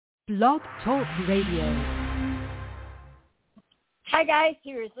Blog Talk Radio. Hi, guys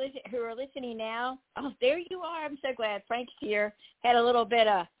who are listening now. Oh, there you are. I'm so glad Frank's here. Had a little bit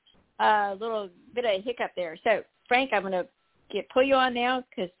of hiccup there. So, Frank, I'm going to pull you on now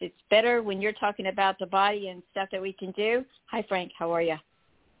because it's better when you're talking about the body and stuff that we can do. Hi, Frank. How are you?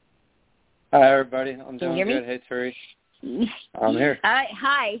 Hi, everybody. I'm Can doing good. Hey, Terry. I'm here.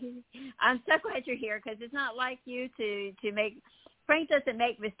 Hi. I'm so glad you're here because it's not like you to make – Frank doesn't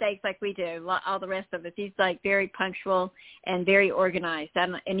make mistakes like we do, all the rest of us. He's like very punctual and very organized,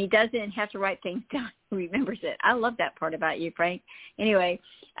 and he doesn't have to write things down. He remembers it. I love that part about you, Frank. Anyway,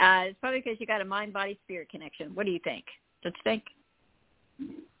 it's probably because you got a mind-body-spirit connection. What do you think? Don't you think?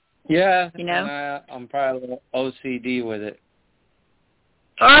 Yeah, you know? And I'm probably a little OCD with it.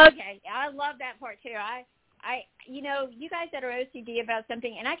 Okay, I love that part too. You guys that are OCD about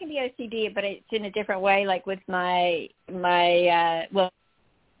something, and I can be OCD, but it's in a different way, like with my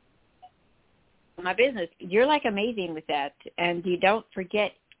business. You're like amazing with that, and you don't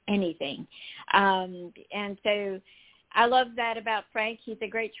forget anything. And so I love that about Frank. He's a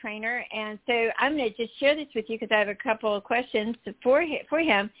great trainer. And so I'm going to just share this with you because I have a couple of questions for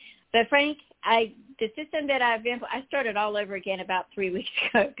him. But Frank, the system that I started all over again about 3 weeks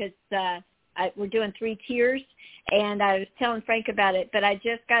ago because we're doing 3 tiers, and I was telling Frank about it, but I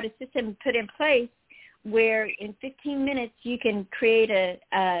just got a system put in place where in 15 minutes you can create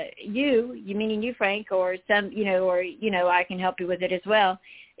you meaning you, Frank, or I can help you with it as well,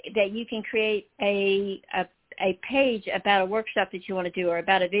 that you can create a page about a workshop that you want to do or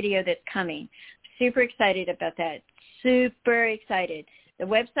about a video that's coming. Super excited about that. Super excited. The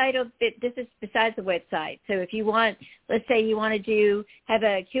website, this is besides the website. So if you want, let's say you want to have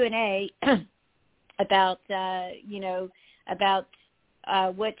a Q&A about, how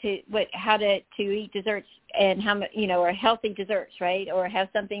to eat desserts and how much, or healthy desserts, right? Or have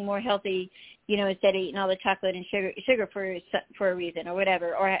something more healthy, instead of eating all the chocolate and sugar for a reason or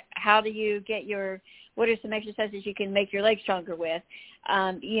whatever. Or how do you get what are some exercises you can make your legs stronger with?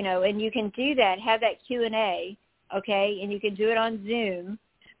 And you can do that, have that Q&A, okay, and you can do it on Zoom,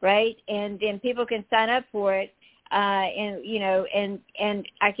 right? And then people can sign up for it, and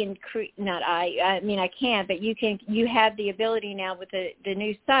I can I can't, but you have the ability now with the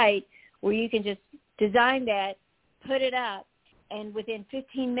new site where you can just design that, put it up, and within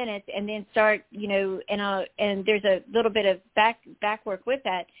 15 minutes, and then start, and there's a little bit of back work with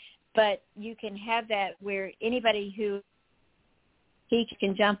that, but you can have that where anybody who he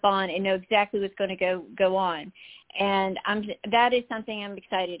can jump on and know exactly what's going to go on. And that is something I'm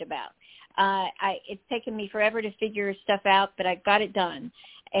excited about. It's taken me forever to figure stuff out, but I got it done.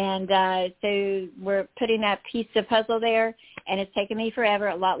 And so we're putting that piece of puzzle there, and it's taken me forever,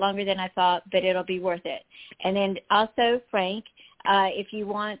 a lot longer than I thought, but it'll be worth it. And then also, Frank, if you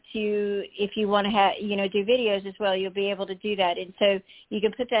want to have, do videos as well, you'll be able to do that. And so you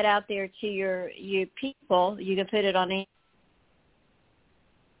can put that out there to your people. You can put it on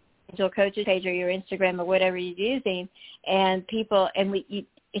Angel Coach's page or your Instagram or whatever you're using, and people,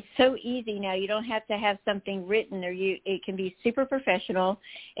 it's so easy now. You don't have to have something written, it can be super professional.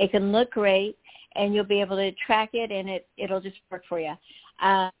 It can look great, and you'll be able to track it, and it'll just work for you.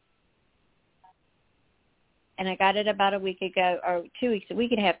 And I got it about a week ago, or a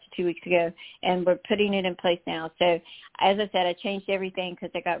week and a half to 2 weeks ago, and we're putting it in place now. So as I said, I changed everything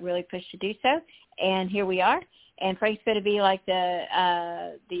because I got really pushed to do so, and here we are. And Frank's going to be like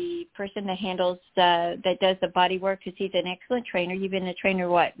the person that handles that does the body work, because he's an excellent trainer. You've been a trainer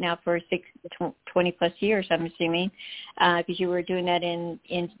now for 20 plus years, I'm assuming, because you were doing that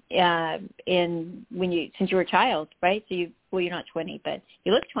since you were a child, right? So you're not 20, but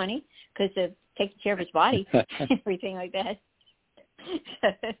you look 20 because of taking care of his body and everything like that.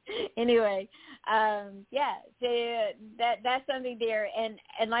 Anyway, so that's something there, and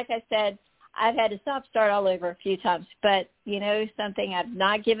like I said, I've had to start all over a few times, but something, I've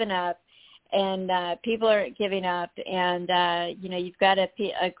not given up, and people aren't giving up, and you've got a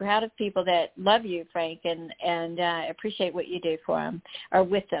crowd of people that love you, Frank, and appreciate what you do for them, or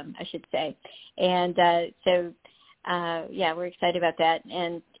with them, I should say, and so we're excited about that.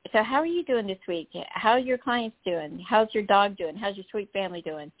 And so, how are you doing this week? How are your clients doing? How's your dog doing? How's your sweet family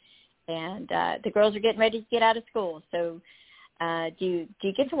doing? And the girls are getting ready to get out of school, so. Do you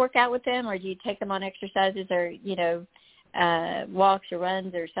get to work out with them, or do you take them on exercises or, walks or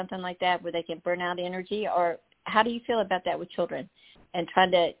runs or something like that where they can burn out energy? Or how do you feel about that with children and trying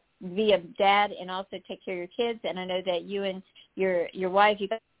to be a dad and also take care of your kids? And I know that you and your wife, you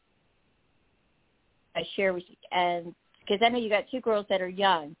guys share with, and because I know you got 2 girls that are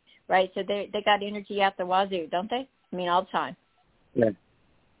young, right? So they got energy out the wazoo, don't they? I mean, all the time. Yeah.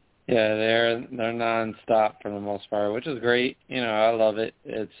 Yeah, they're nonstop for the most part, which is great. I love it.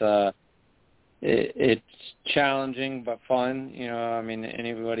 It's challenging but fun. I mean,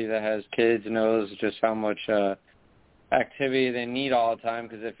 anybody that has kids knows just how much activity they need all the time,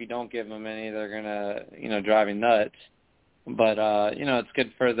 because if you don't give them any, they're gonna drive you nuts. But it's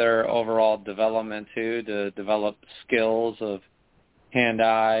good for their overall development too, to develop skills of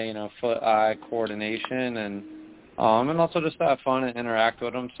hand-eye, foot-eye coordination, and also just have fun and interact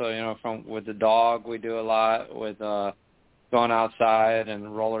with them. So with the dog, we do a lot with going outside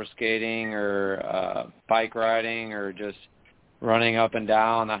and roller skating or bike riding or just running up and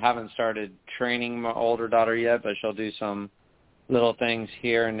down. I haven't started training my older daughter yet, but she'll do some little things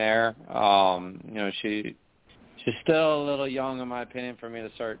here and there. She's still a little young, in my opinion, for me to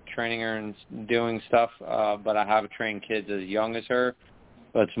start training her and doing stuff, but I have trained kids as young as her.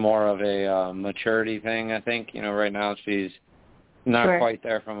 But it's more of a maturity thing, I think. Right now she's not Sure. quite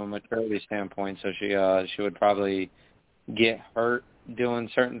there from a maturity standpoint, so she would probably get hurt doing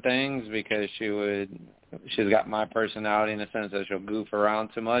certain things because she's got my personality in the sense that she'll goof around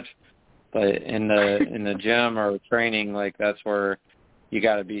too much. But in the gym or training, like, that's where you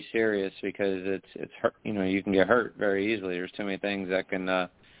got to be serious, because it's hurt. You can get hurt very easily. There's too many things that can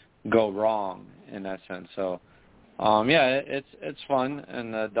go wrong in that sense. So it's fun,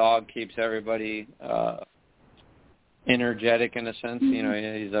 and the dog keeps everybody energetic in a sense.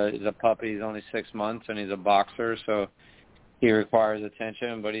 He's a puppy. He's only 6 months, and he's a boxer, so he requires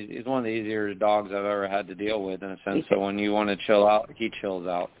attention, but he's one of the easier dogs I've ever had to deal with, in a sense. So when you want to chill out, he chills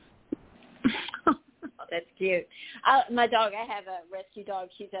out. Oh, that's cute. My dog, I have a rescue dog.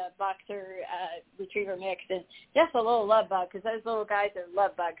 She's a boxer retriever mix, and just a little love bug, because those little guys are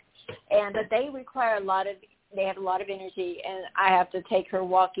love bugs. But they require they have a lot of energy, and I have to take her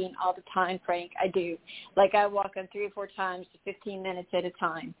walking all the time, Frank. I do. Like, I walk them 3 or 4 times, 15 minutes at a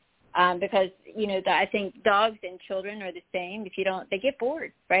time. Because, I think dogs and children are the same. If you don't, they get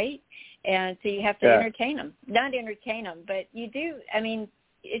bored, right? And so you have to entertain them. Not entertain them, but you do. I mean,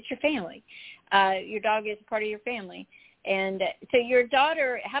 it's your family. Your dog is part of your family. And so your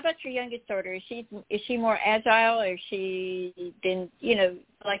daughter, how about your youngest daughter? Is she more agile, or is she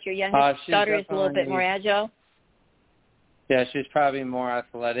like your youngest daughter is a little bit more agile? Yeah, she's probably more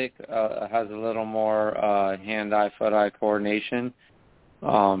athletic, has a little more hand-eye, foot-eye coordination.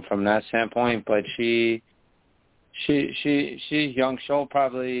 From that standpoint, but she's young. She'll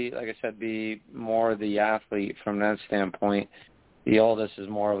probably, like I said, be more the athlete from that standpoint. The oldest is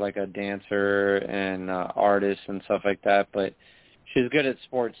more like a dancer and artist and stuff like that, but she's good at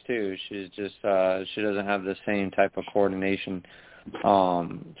sports too. She's just she doesn't have the same type of coordination.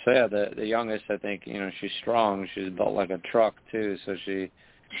 The youngest, I think, she's strong. She's built like a truck too, so she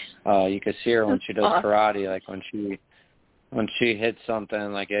you can see her when she does karate, like when she hits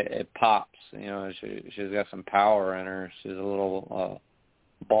something, like it pops. She's got some power in her. She's a little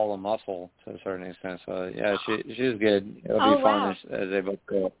ball of muscle to a certain extent. So yeah, she's good. It'll be fun as they both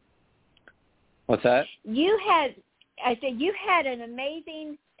grow. What's that? You had an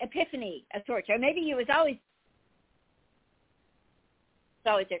amazing epiphany of sorts, or maybe you was always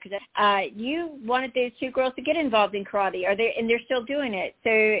there, because you wanted those 2 girls to get involved in karate. And they're still doing it.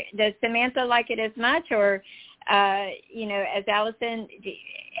 So does Samantha like it as much, or as Allison,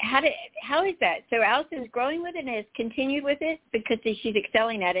 how is that? So Allison's growing with it and has continued with it because she's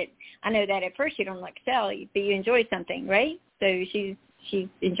excelling at it. I know that at first you don't excel, but you enjoy something, right? So she's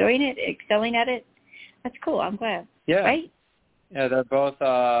enjoying it, excelling at it. That's cool. I'm glad. Yeah. Right? Yeah, they're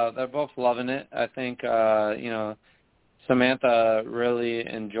both loving it. I think Samantha really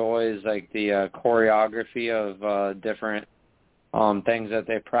enjoys like the choreography of different things that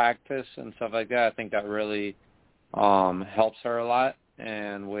they practice and stuff like that. I think that really helps her a lot.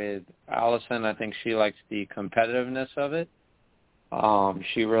 And with Allison, I think she likes the competitiveness of it.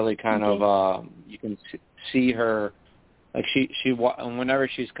 She really kind of you can see her, like whenever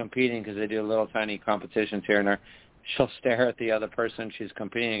she's competing, because they do little tiny competitions here and there, she'll stare at the other person she's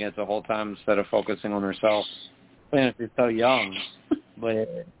competing against the whole time instead of focusing on herself. She's so young,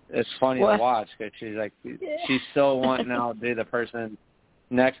 but it's funny to watch, because she's still wanting to outdo the person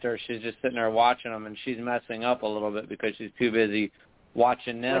next to her. She's just sitting there watching them, and she's messing up a little bit because she's too busy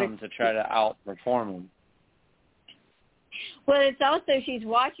watching them to try to outperform them. Well, it's also she's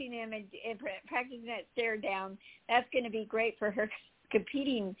watching them and practicing that stare down. That's going to be great for her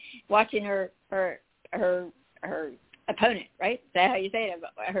competing, watching her opponent, right? Is that how you say it?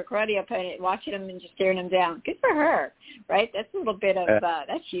 Her karate opponent, watching them and just staring them down. Good for her, right? That's a little bit of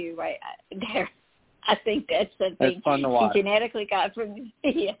that's you right there. I think that's something it's fun to watch. She genetically got from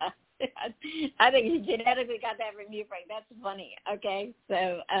yeah. I think she genetically got that from you, Frank. That's funny. Okay,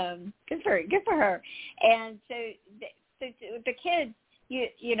 so good for her. And so the kids,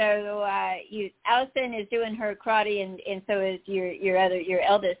 Allison is doing her karate, and so is your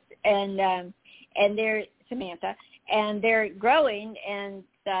eldest, and they're Samantha, and they're growing and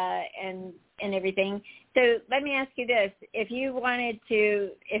everything. So let me ask you this: if you wanted to,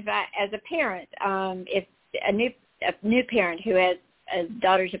 as a parent, if a new parent who has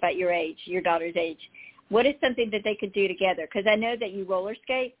daughters about your daughter's age, what is something that they could do together? Because I know that you roller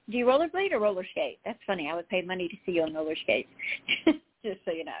skate. Do you rollerblade or roller skate? That's funny. I would pay money to see you on roller skates, just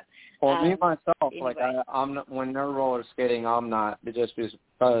so you know. Well, me myself, anyway. like I'm not, when they're roller skating, I'm not, just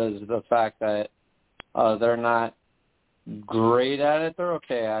because of the fact that they're not great at it. They're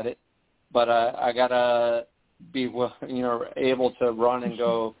okay at it, but I gotta be able to run and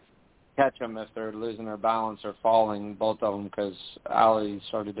go catch them if they're losing their balance or falling, both of them, because Allie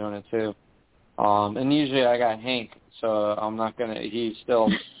started doing it too. And usually I got Hank, so I'm not going to – he's still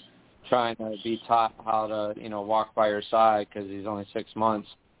trying to be taught how to, walk by your side because he's only 6 months.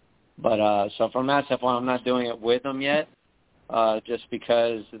 But so from that standpoint, I'm not doing it with them yet just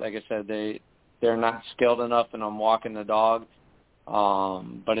because, like I said, they're not skilled enough and I'm walking the dog.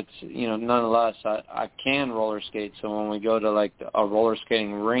 But it's, nonetheless, I can roller skate. So when we go to, like, a roller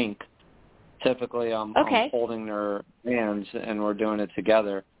skating rink, typically I'm holding their hands and we're doing it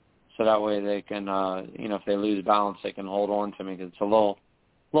together. So that way they can, if they lose balance, they can hold on to me. Cause it's a little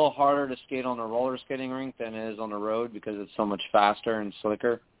harder to skate on a roller skating rink than it is on the road because it's so much faster and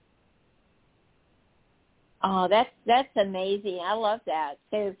slicker. Oh, that's amazing. I love that.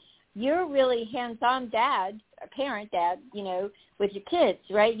 So you're really hands-on parent dad, with your kids,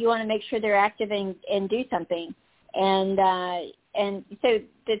 right? You want to make sure they're active and do something. And so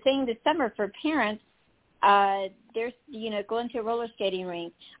the thing this summer for parents, there's, going to a roller skating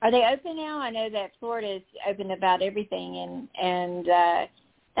rink. Are they open now? I know that Florida's open about everything, and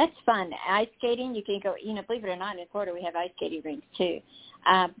that's fun. Ice skating, you can go, believe it or not, in Florida we have ice skating rinks too.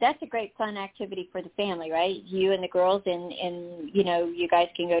 That's a great fun activity for the family, right? You and the girls, and you guys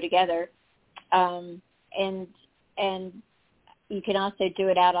can go together. And you can also do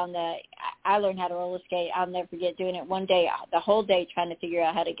it out on I learned how to roller skate. I'll never forget doing it one day, the whole day trying to figure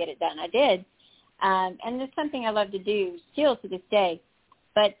out how to get it done. I did. And it's something I love to do still to this day.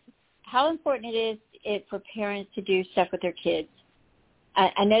 But how important it is for parents to do stuff with their kids.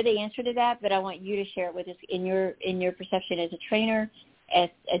 I know the answer to that, but I want you to share it with us in your perception as a trainer, as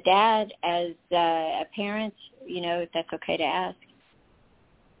a dad, as a parent, if that's okay to ask.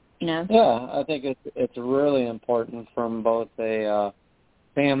 Yeah, I think it's really important from both a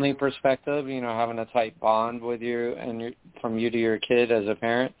family perspective, having a tight bond with you and from you to your kid as a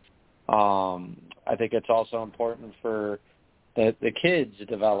parent. I think it's also important for the kids'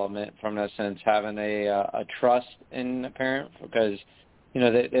 development from that sense, having a trust in the parent because,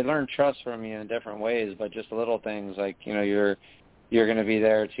 they learn trust from you in different ways, but just little things like, you're going to be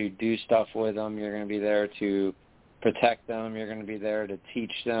there to do stuff with them. You're going to be there to protect them. You're going to be there to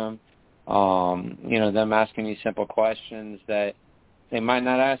teach them. Them asking you simple questions that they might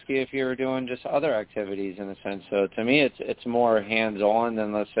not ask you if you were doing just other activities in a sense. So to me, it's more hands-on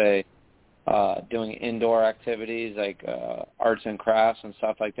than, let's say, doing indoor activities like arts and crafts and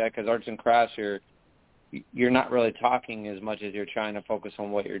stuff like that. Because arts and crafts, you're not really talking as much as you're trying to focus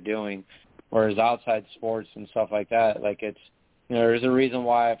on what you're doing. Whereas outside sports and stuff like that, like it's, there's a reason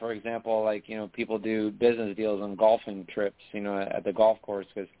why, for example, like, people do business deals on golfing trips, at the golf course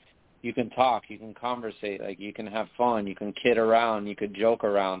because you can talk, you can conversate, like you can have fun, you can kid around, you could joke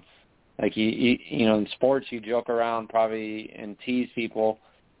around. Like, in sports, you joke around probably and tease people,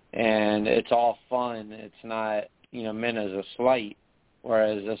 and it's all fun. It's not, meant as a slight.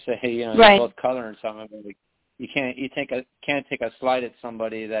 Whereas, let's say, right. You're both coloring something, like, you can't take a slight at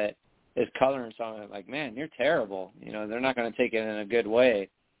somebody that is coloring something like, man, you're terrible. They're not going to take it in a good way.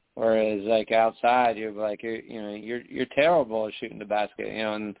 Whereas, like, outside, you're like, you're terrible at shooting the basket,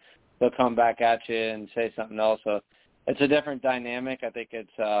 and they'll come back at you and say something else. So it's a different dynamic. I think it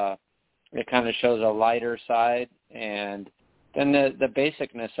kind of shows a lighter side, and then the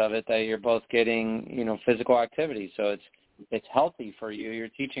basicness of it that you're both getting, physical activity. So it's healthy for you. You're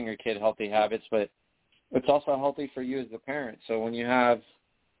teaching your kid healthy habits, but it's also healthy for you as a parent. So when you have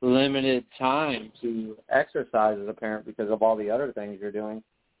limited time to exercise as a parent because of all the other things you're doing,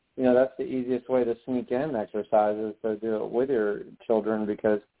 that's the easiest way to sneak in exercise is to do it with your children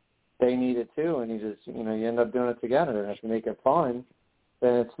because they need it too, and you end up doing it together. And if you make it fun,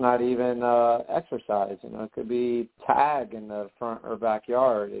 then it's not even exercise. It could be tag in the front or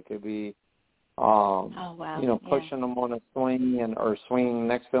backyard. It could be, Oh, wow. Pushing them on a swing or swinging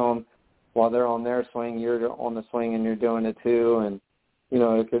next to them while they're on their swing, you're on the swing and you're doing it too. And,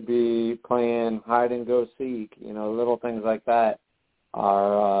 it could be playing hide and go seek, little things like that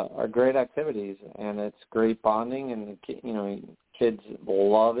are great activities, and it's great bonding, and, kids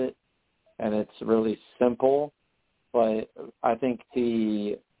love it, and it's really simple. But I think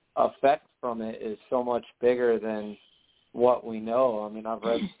the effect from it is so much bigger than what we know. I mean, I've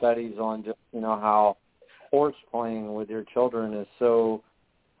read studies on just, how horse playing with your children is so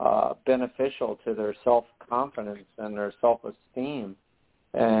beneficial to their self-confidence and their self-esteem.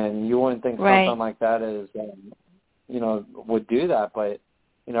 And you wouldn't think something like that is, would do that. But,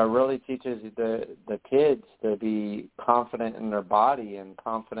 it really teaches the kids to be confident in their body and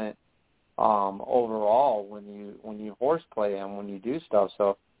confident overall when you horseplay and when you do stuff.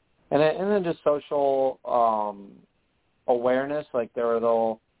 So, and then just social awareness, like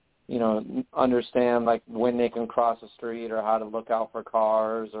they'll understand like when they can cross a street or how to look out for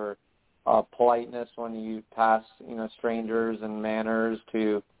cars, or politeness when you pass strangers, and manners,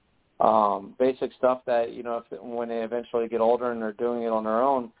 to basic stuff that when they eventually get older and they're doing it on their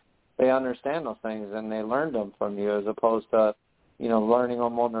own, they understand those things and they learn them from you, as opposed to learning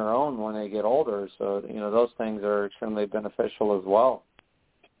them on their own when they get older. So, those things are extremely beneficial as well.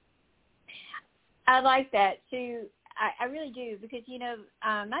 I like that, too. I really do, because,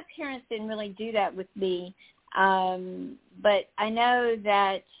 my parents didn't really do that with me, but I know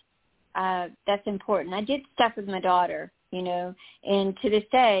that that's important. I did stuff with my daughter, and to this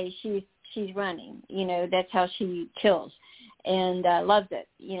day she's running. That's how she kills, and loves it.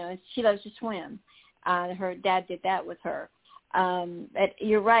 She loves to swim. Her dad did that with her. But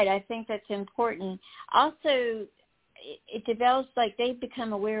you're right. I think that's important. Also, it develops, like, they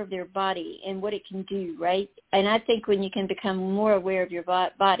become aware of their body and what it can do, right? And I think when you can become more aware of your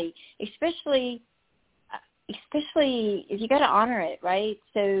body, especially if you got to honor it, right?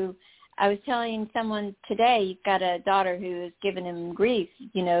 So I was telling someone today, you've got a daughter who is giving him grief,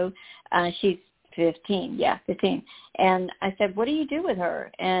 she's 15. And I said, what do you do with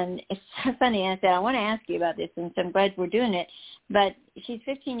her? And it's so funny. I said, I want to ask you about this, and so I'm glad we're doing it. But she's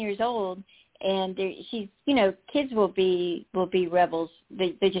 15 years old, and she's, kids will be rebels.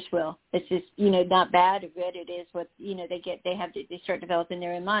 They just will. It's just, not bad or good. It is what, they start developing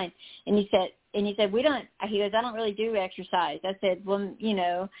their own mind. And he said, he goes, I don't really do exercise. I said, well,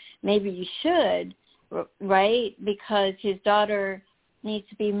 maybe you should, right? Because his daughter needs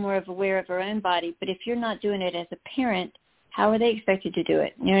to be more aware of her own body. But if you're not doing it as a parent, how are they expected to do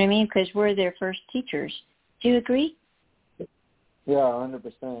it? You know what I mean? Because we're their first teachers. Do you agree? Yeah,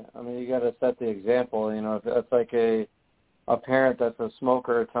 100%. I mean, you got to set the example. If that's like a parent that's a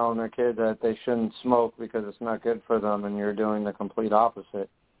smoker telling their kid that they shouldn't smoke because it's not good for them, and you're doing the complete opposite.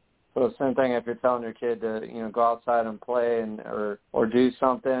 So the same thing if you're telling your kid to, go outside and play or do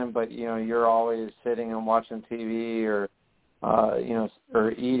something, but, you're always sitting and watching TV or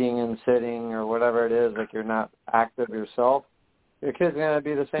eating and sitting or whatever it is, like you're not active yourself, your kid's going to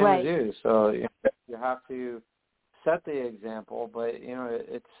be the same as you. So you have to set the example, but,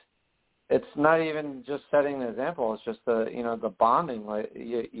 it's not even just setting the example. It's just the bonding like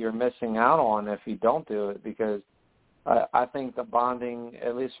you're missing out on if you don't do it, because I think the bonding,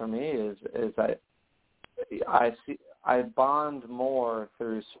 at least for me, is that I bond more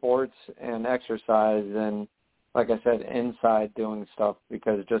through sports and exercise than, like I said, inside doing stuff,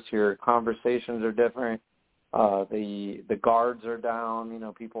 because just your conversations are different. The guards are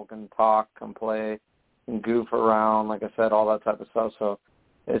down. People can talk, can play, and goof around, like I said, all that type of stuff. So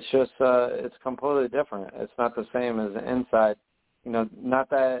it's just it's completely different. It's not the same as inside. Not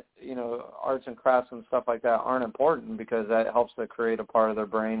that arts and crafts and stuff like that aren't important, because that helps to create a part of their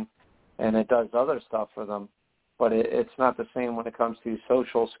brain, and it does other stuff for them. But it's not the same when it comes to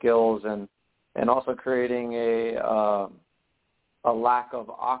social skills and also creating a lack of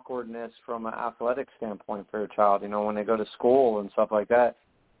awkwardness from an athletic standpoint for a child. When they go to school and stuff like that,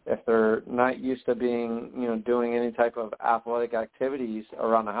 if they're not used to being, doing any type of athletic activities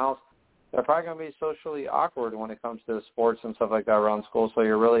around the house, they're probably going to be socially awkward when it comes to sports and stuff like that around school. So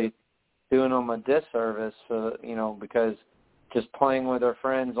you're really doing them a disservice, because just playing with their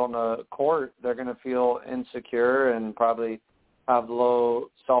friends on the court, they're going to feel insecure and probably have low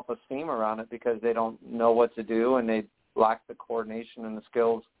self-esteem around it, because they don't know what to do and they lack the coordination and the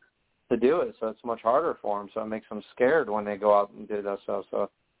skills to do it. So it's much harder for them. So it makes them scared when they go out and do that stuff. So,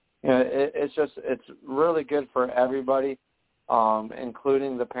 it's really good for everybody,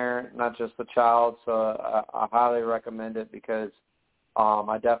 including the parent, not just the child. So I highly recommend it, because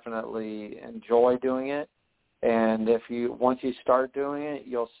I definitely enjoy doing it. And once you start doing it,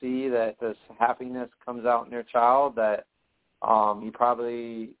 you'll see that this happiness comes out in your child that you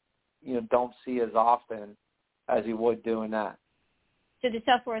probably don't see as often as you would doing that. So the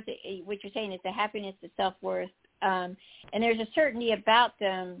self-worth, what you're saying is the happiness, the self-worth, and there's a certainty about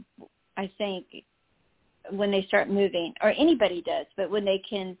them, I think, when they start moving, or anybody does, but when they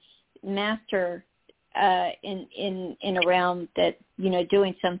can master in a realm that,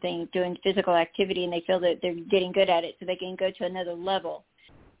 doing physical activity, and they feel that they're getting good at it, so they can go to another level.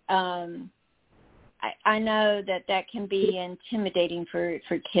 I know that can be intimidating for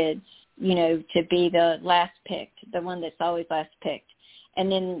kids, to be the last picked, the one that's always last picked. And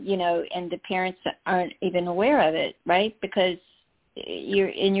then, and the parents aren't even aware of it, right? Because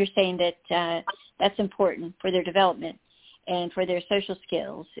you're saying that that's important for their development and for their social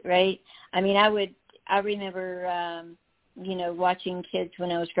skills, right? I mean, I remember, watching kids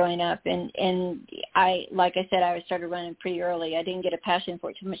when I was growing up, and like I said, I started running pretty early. I didn't get a passion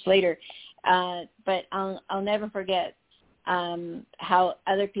for it too much later, but I'll never forget how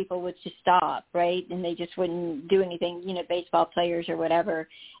other people would just stop, right? And they just wouldn't do anything, baseball players or whatever.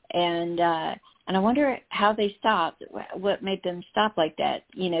 And I wonder how they stopped, what made them stop like that,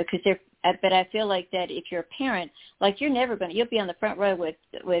 because but I feel like that if you're a parent, like you'll be on the front row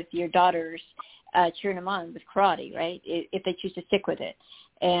with your daughters cheering them on with karate, right? If they choose to stick with it.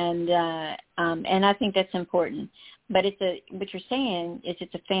 And I think that's important. But what you're saying is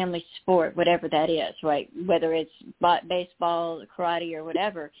it's a family sport, whatever that is, right? Whether it's baseball, karate, or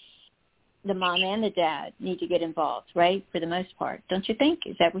whatever, the mom and the dad need to get involved, right? For the most part, don't you think?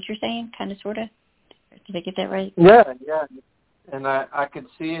 Is that what you're saying? Kind of, sort of. Did I get that right? Yeah. And I could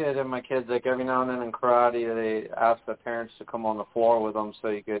see it in my kids. Like every now and then in karate, they ask the parents to come on the floor with them so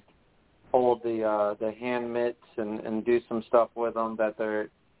you could hold the hand mitts and do some stuff with them that they're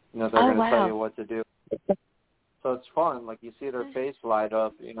going to tell you what to do. So it's fun. Like you see their face light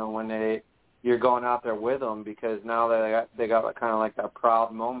up, when you're going out there with them, because now they got kind of like that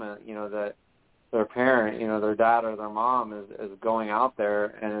proud moment, that their parent, their dad or their mom is going out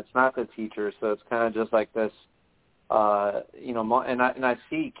there, and it's not the teacher. So it's kind of just like this, and I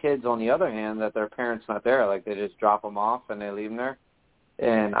see kids on the other hand that their parents not there, like they just drop them off and they leave them there.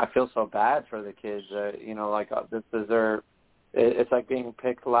 And I feel so bad for the kids that, this is their, it's like being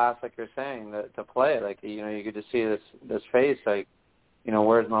picked last, like you're saying, to play. Like, you could just see this face, like,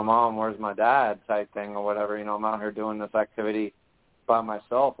 where's my mom, where's my dad type thing or whatever. I'm out here doing this activity by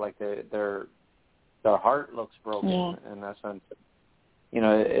myself. Like their heart looks broken in that sense.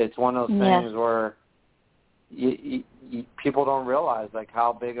 It's one of those things where people don't realize, like,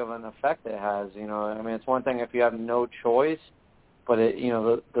 how big of an effect it has. I mean, it's one thing if you have no choice, but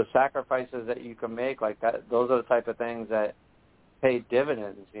the sacrifices that you can make, like that, those are the type of things that pay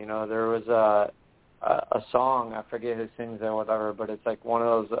dividends. There was a song, I forget who sings it or whatever, but it's like one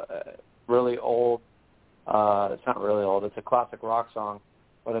of those really old, it's not really old, it's a classic rock song,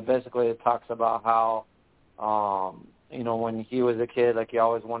 but it talks about how, when he was a kid, like he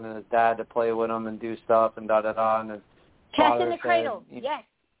always wanted his dad to play with him and do stuff and da-da-da, and his Catch in the Cradle, yes.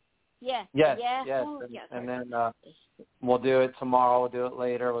 Yes. Oh, and then we'll do it tomorrow, we'll do it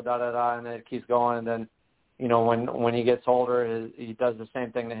later, we'll da-da-da, and it keeps going. And then, when he gets older, he does the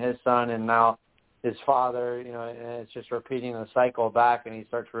same thing to his son, and now his father, and it's just repeating the cycle back, and he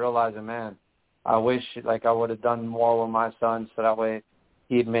starts realizing, man, I wish, like, I would have done more with my son so that way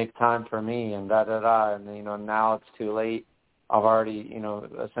he'd make time for me and da-da-da. And, now it's too late. I've already,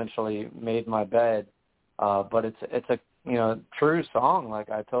 essentially made my bed. But it's a, true song. Like,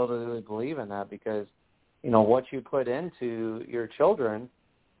 I totally believe in that because, what you put into your children,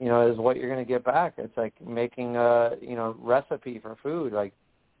 is what you're going to get back. It's like making a, recipe for food. Like,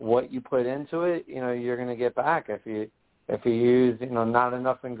 what you put into it, you're going to get back. If you use, not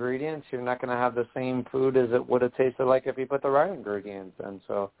enough ingredients, you're not going to have the same food as it would have tasted like if you put the right ingredients in.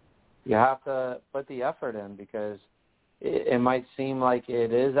 So you have to put the effort in because it might seem like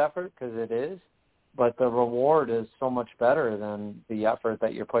it is effort, because it is, but the reward is so much better than the effort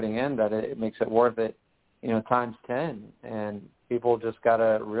that you're putting in that it makes it worth it, times 10. And people just got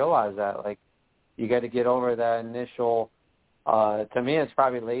to realize that. Like, you got to get over that initial, to me, it's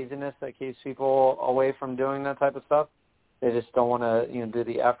probably laziness that keeps people away from doing that type of stuff. They just don't want to, do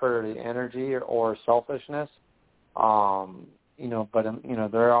the effort or the energy or selfishness. But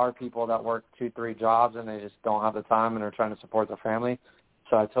there are people that work 2-3 jobs and they just don't have the time and they're trying to support their family.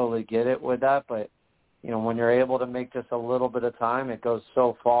 So I totally get it with that. But, when you're able to make just a little bit of time, it goes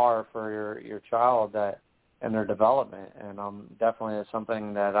so far for your child that and their development. And definitely is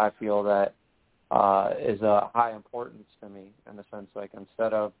something that I feel that is a high importance to me in the sense, like,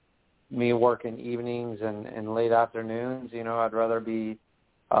 instead of, me working evenings and late afternoons, you know, I'd rather be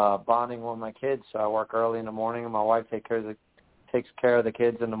bonding with my kids. So I work early in the morning, and my wife takes care of the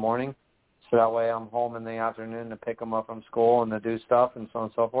kids in the morning. So that way I'm home in the afternoon to pick them up from school and to do stuff and so on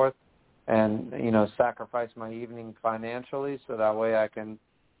and so forth. And, you know, sacrifice my evening financially so that way I can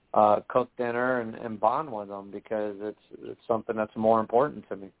cook dinner and bond with them, because it's something that's more important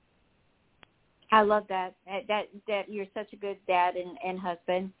to me. I love that you're such a good dad and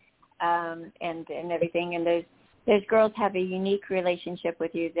husband, and everything. And those girls have a unique relationship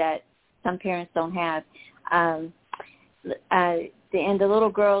with you that some parents don't have. And the little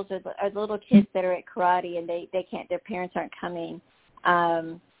girls are the little kids that are at karate, and they can't. Their parents aren't coming.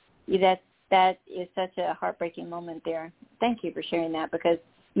 That is such a heartbreaking moment there. Thank you for sharing that, because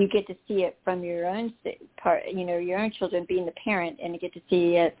you get to see it from your own part, you know, your own children being the parent, and you get to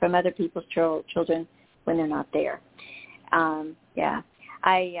see it from other people's children when they're not there. Yeah,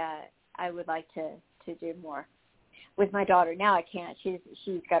 I would like to do more with my daughter. Now I can't.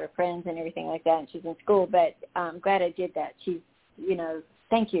 She's got her friends and everything like that, and she's in school. But I'm glad I did that. She's, you know,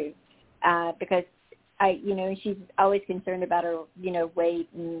 thank you, because she's always concerned about her, you know, weight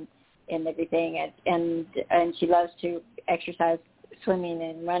and everything, and she loves to exercise, swimming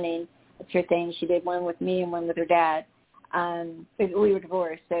and running. It's her thing. She did one with me and one with her dad. We were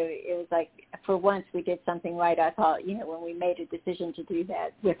divorced, so it was like, for once we did something right, I thought, you know, when we made a decision to do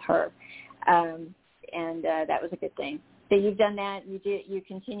that with her. And that was a good thing. So you've done that. You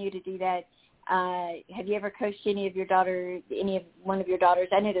continue to do that. Have you ever coached one of your daughters?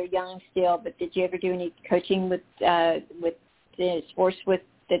 I know they're young still, but did you ever do any coaching with the sports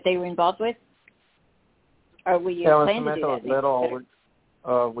that they were involved with? Or were you planning to do that? When Samantha was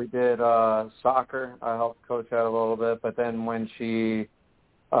little, we did soccer. I helped coach that a little bit. But then when she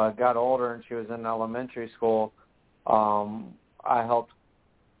got older and she was in elementary school, I helped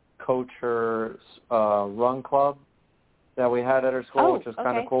coach her run club that we had at her school, which was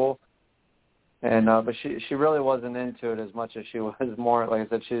kind of cool. And but she really wasn't into it as much as she was more, like I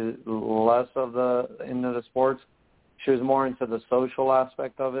said, she's less into the sports. She was more into the social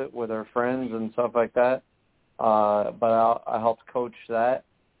aspect of it with her friends and stuff like that. But I helped coach that.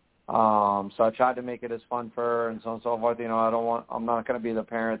 So I tried to make it as fun for her and so on and so forth. You know, I'm not going to be the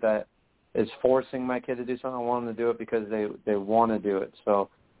parent that is forcing my kid to do something. I want them to do it because they want to do it. So,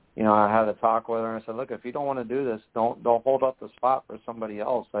 you know, I had a talk with her and I said, look, if you don't want to do this, don't hold up the spot for somebody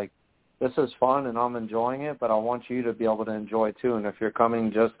else. Like, this is fun and I'm enjoying it, but I want you to be able to enjoy it too. And if you're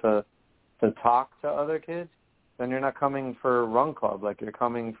coming just to talk to other kids, then you're not coming for run club. Like, you're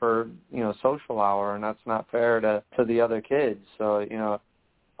coming for, you know, social hour, and that's not fair to the other kids. So, you know,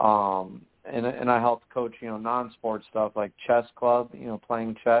 and I helped coach, you know, non-sport stuff like chess club, you know,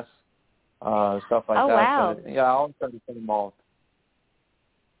 playing chess, stuff like that. Wow. So, yeah, I always try to get involved.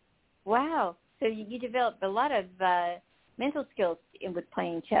 Wow. So you developed a lot of mental skills with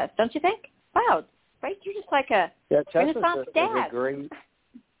playing chess, don't you think? Wow. Right? You're just like a Renaissance dad.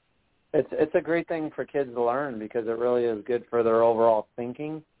 It's a great thing for kids to learn, because it really is good for their overall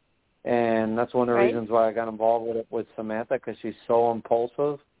thinking. And that's one of the reasons why I got involved with it with Samantha, because she's so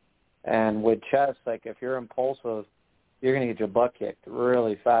impulsive. And with chess, like, if you're impulsive, you're going to get your butt kicked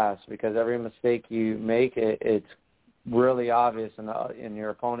really fast, because every mistake you make, it's really obvious, and your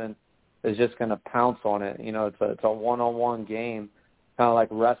opponent is just going to pounce on it. You know, it's a one-on-one game, kind of like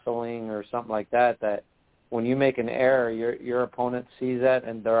wrestling or something like that, that when you make an error, your opponent sees that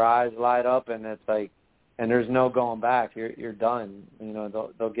and their eyes light up, and it's like, and there's no going back. You're done. You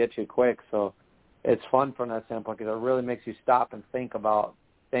know, they'll get you quick. So it's fun from that standpoint, because it really makes you stop and think about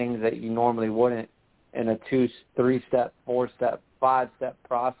things that you normally wouldn't in a 2, 3-step, 4-step, 5-step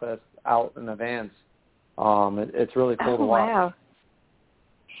process out in advance. It's really cool to watch. Wow.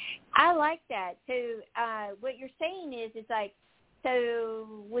 I like that. So what you're saying is, it's like, so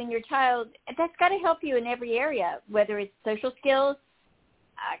when your child, that's got to help you in every area, whether it's social skills,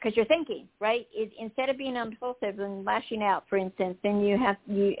 because you're thinking, right? Instead of being impulsive and lashing out, for instance, then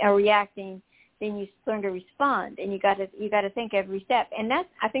you are reacting, then you learn to respond, and you got to think every step. And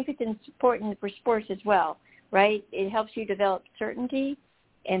I think it's important for sports as well, right? It helps you develop certainty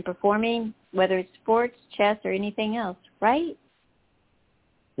in performing, whether it's sports, chess, or anything else, right?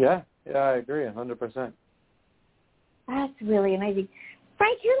 Yeah, I agree 100%. That's really amazing.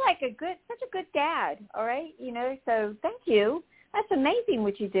 Frank, you're like such a good dad, all right? You know, so thank you. That's amazing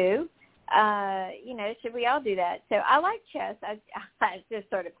what you do. You know, should we all do that? So I like chess. I just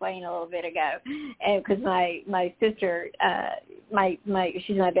started playing a little bit ago, and because my sister,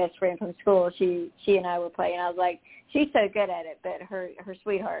 she's my best friend from school. She and I were playing. I was like, she's so good at it, but her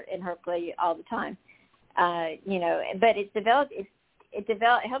sweetheart and her play all the time. You know, but it's developed.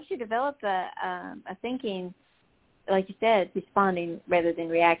 it helps you develop a thinking, like you said, responding rather than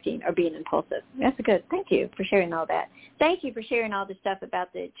reacting or being impulsive. That's good. Thank you for sharing all that. Thank you for sharing all the stuff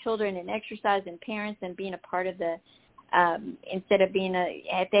about the children and exercise and parents and being a part of the, instead of being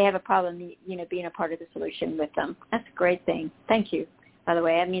if they have a problem, being a part of the solution with them. That's a great thing. Thank you, by the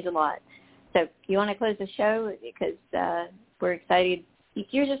way. That means a lot. So you want to close the show because we're excited.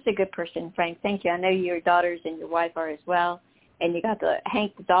 You're just a good person, Frank. Thank you. I know your daughters and your wife are as well. And you got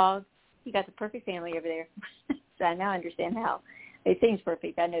Hank the dog. You got the perfect family over there. So I now understand how it seems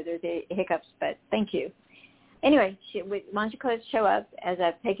perfect. I know there's hiccups, but thank you. Anyway, why don't you close the show up as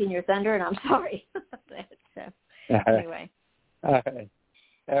I've taken your thunder, and I'm sorry. So anyway. All right.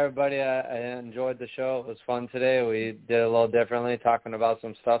 Everybody, I enjoyed the show. It was fun today. We did a little differently, talking about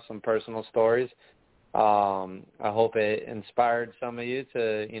some stuff, some personal stories. I hope it inspired some of you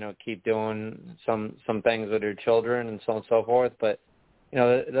to, keep doing some things with your children and so on and so forth. But,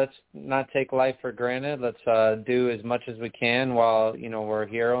 let's not take life for granted. Let's do as much as we can while, we're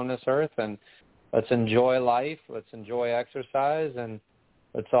here on this earth. And let's enjoy life. Let's enjoy exercise. And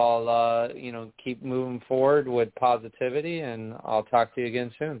let's all, keep moving forward with positivity. And I'll talk to you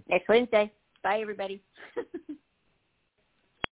again soon. Next Wednesday. Bye, everybody.